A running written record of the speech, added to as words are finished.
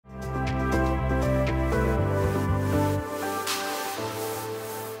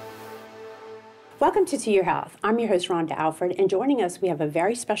Welcome to Your Health. I'm your host, Rhonda Alford, and joining us, we have a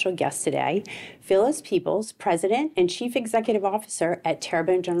very special guest today, Phyllis Peoples, President and Chief Executive Officer at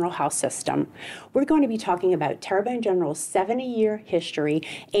Terrebonne General Health System. We're going to be talking about Terrebonne General's 70-year history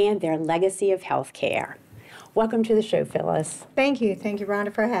and their legacy of healthcare. Welcome to the show, Phyllis. Thank you. Thank you,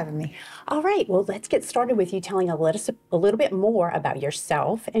 Rhonda, for having me. All right. Well, let's get started with you telling us a little bit more about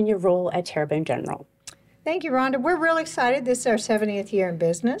yourself and your role at Terrebonne General. Thank you, Rhonda. We're really excited. This is our 70th year in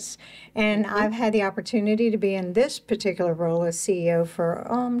business, and I've had the opportunity to be in this particular role as CEO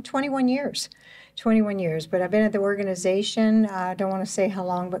for 21 years. 21 years, but I've been at the organization, I don't want to say how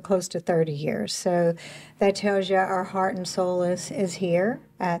long, but close to 30 years. So that tells you our heart and soul is here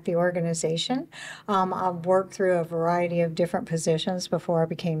at the organization. I've worked through a variety of different positions before I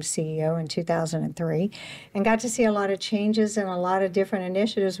became CEO in 2003 and got to see a lot of changes and a lot of different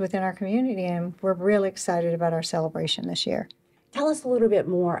initiatives within our community, and we're really excited about our celebration this year. Tell us a little bit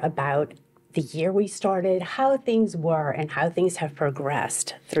more about the year we started, how things were, and how things have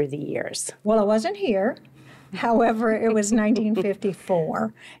progressed through the years. Well, I wasn't here. However, it was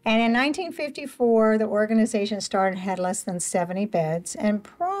 1954. And in 1954, the organization started, had less than 70 beds, and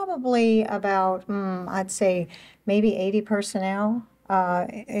probably about, I'd say, maybe 80 personnel.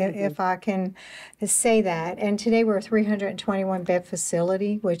 If I can say that. And today we're a 321-bed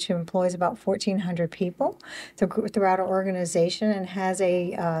facility, which employs about 1,400 people throughout our organization and has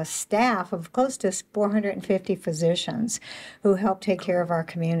a staff of close to 450 physicians who help take care of our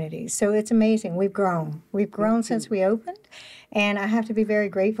community. So it's amazing. We've grown. We've grown since we opened. And I have to be very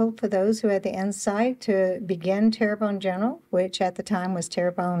grateful for those who had the insight to begin Terrebonne General, which at the time was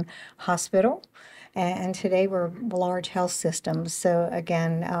Terrebonne Hospital. And today we're large health systems. So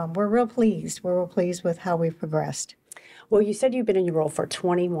again, we're real pleased. We're real pleased with how we've progressed. Well, you said you've been in your role for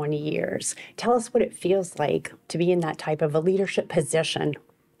 21 years. Tell us what it feels like to be in that type of a leadership position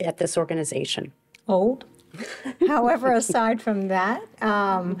at this organization. Old. However, aside from that,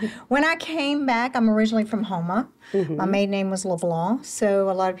 when I came back, I'm originally from Houma. My maiden name was LeBlanc, so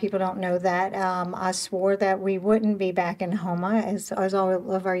a lot of people don't know that. I swore that we wouldn't be back in Houma, as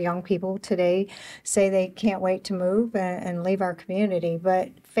all of our young people today say they can't wait to move and leave our community. But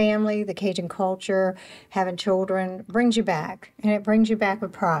family, the Cajun culture, having children brings you back, and it brings you back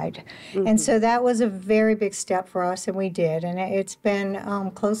with pride. And so that was a very big step for us, and we did. And it's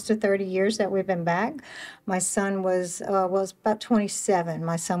been close to 30 years that we've been back. My son was about 27.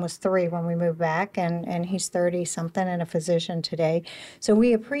 My son was 3 when we moved back, and he's 30-something and a physician today. So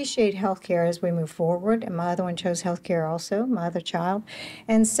we appreciate healthcare as we move forward. And my other one chose healthcare also, my other child,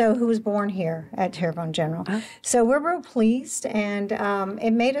 and so who was born here at Terrebonne General. So we're real pleased, and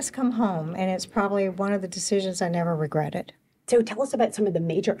it made us come home, and it's probably one of the decisions I never regretted. So tell us about some of the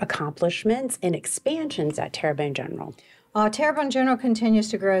major accomplishments and expansions at Terrebonne General. Terrebonne General continues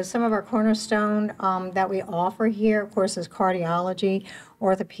to grow. Some of our cornerstone that we offer here, of course, is cardiology,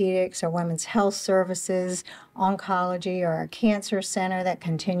 orthopedics, our women's health services, oncology, or our cancer center that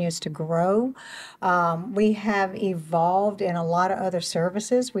continues to grow. We have evolved in a lot of other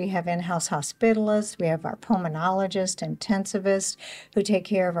services. We have in-house hospitalists. We have our pulmonologists, intensivists who take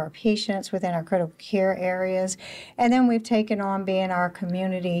care of our patients within our critical care areas. And then we've taken on being our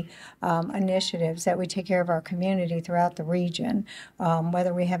community initiatives that we take care of our community throughout the region,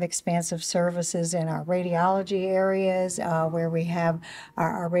 whether we have expansive services in our radiology areas, where we have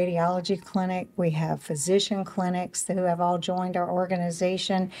our radiology clinic, we have physician clinics who have all joined our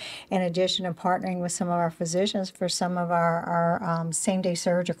organization, in addition to partnering with some of our physicians for some of our same-day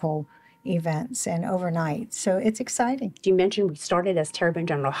surgical events and overnight. So it's exciting. You mentioned we started as Terrebonne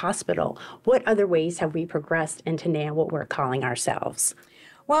General Hospital. What other ways have we progressed into now what we're calling ourselves?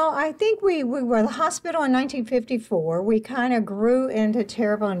 Well, I think we were the hospital in 1954. We kind of grew into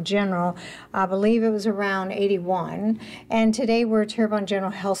Terrebonne General, I believe it was around 81. And today we're Terrebonne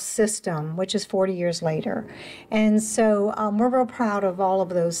General Health System, which is 40 years later. And so we're real proud of all of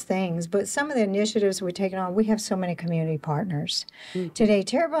those things. But some of the initiatives we've taken on, we have so many community partners. Today,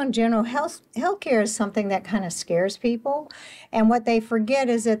 Terrebonne General Healthcare is something that kind of scares people. And what they forget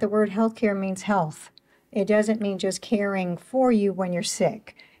is that the word healthcare means health. It doesn't mean just caring for you when you're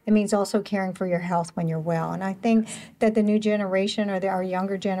sick. It means also caring for your health when you're well. And I think that the new generation or our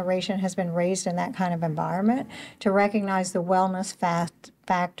younger generation has been raised in that kind of environment to recognize the wellness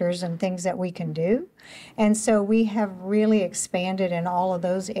factors and things that we can do. And so we have really expanded in all of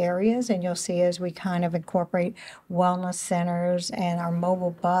those areas. And you'll see as we kind of incorporate wellness centers and our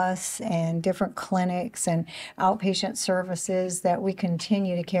mobile bus and different clinics and outpatient services that we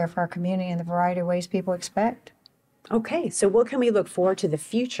continue to care for our community in the variety of ways people expect. Okay, so what can we look forward to the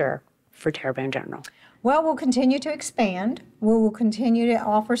future for Terrebonne General? Well, we'll continue to expand. We will continue to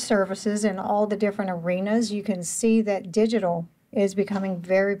offer services in all the different arenas. You can see that digital is becoming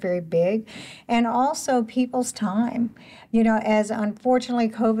very, very big, and also people's time. You know, as unfortunately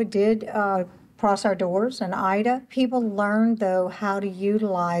COVID did cross our doors and Ida, people learned, though, how to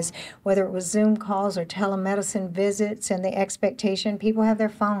utilize, whether it was Zoom calls or telemedicine visits, and the expectation, people have their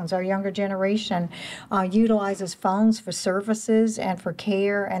phones. Our younger generation utilizes phones for services and for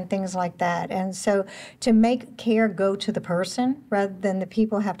care and things like that. And so to make care go to the person rather than the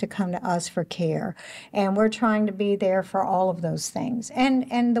people have to come to us for care. And we're trying to be there for all of those things.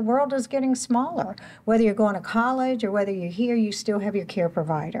 And the world is getting smaller. Whether you're going to college or whether you're here, you still have your care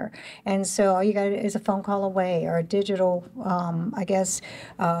provider. And so all you got is a phone call away or a digital,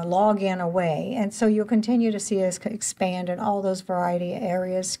 login away. And so you'll continue to see us expand in all those variety of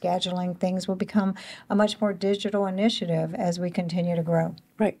areas. Scheduling things will become a much more digital initiative as we continue to grow.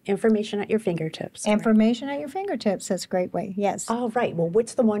 Right. Information at your fingertips. Information at your fingertips. That's a great way. Yes. All right. Well,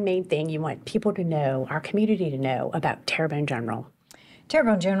 what's the one main thing you want people to know, our community to know about Terrebonne General?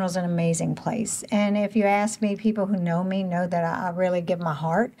 Terrebonne General is an amazing place. And if you ask me, people who know me know that I really give my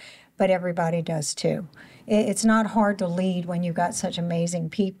heart, but everybody does too. It's not hard to lead when you've got such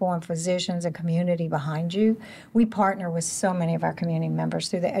amazing people and physicians and community behind you. We partner with so many of our community members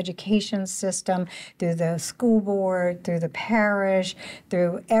through the education system, through the school board, through the parish,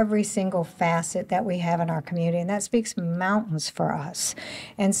 through every single facet that we have in our community, and that speaks mountains for us.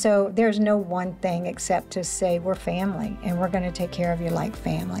 And so there's no one thing except to say we're family, and we're going to take care of you like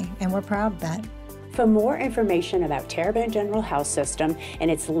family, and we're proud of that. For more information about Terrebonne General Health System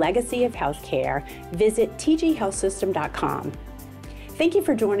and its legacy of healthcare, visit tghealthsystem.com. Thank you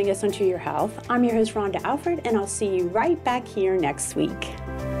for joining us on To Your Health. I'm your host, Rhonda Alford, and I'll see you right back here next week.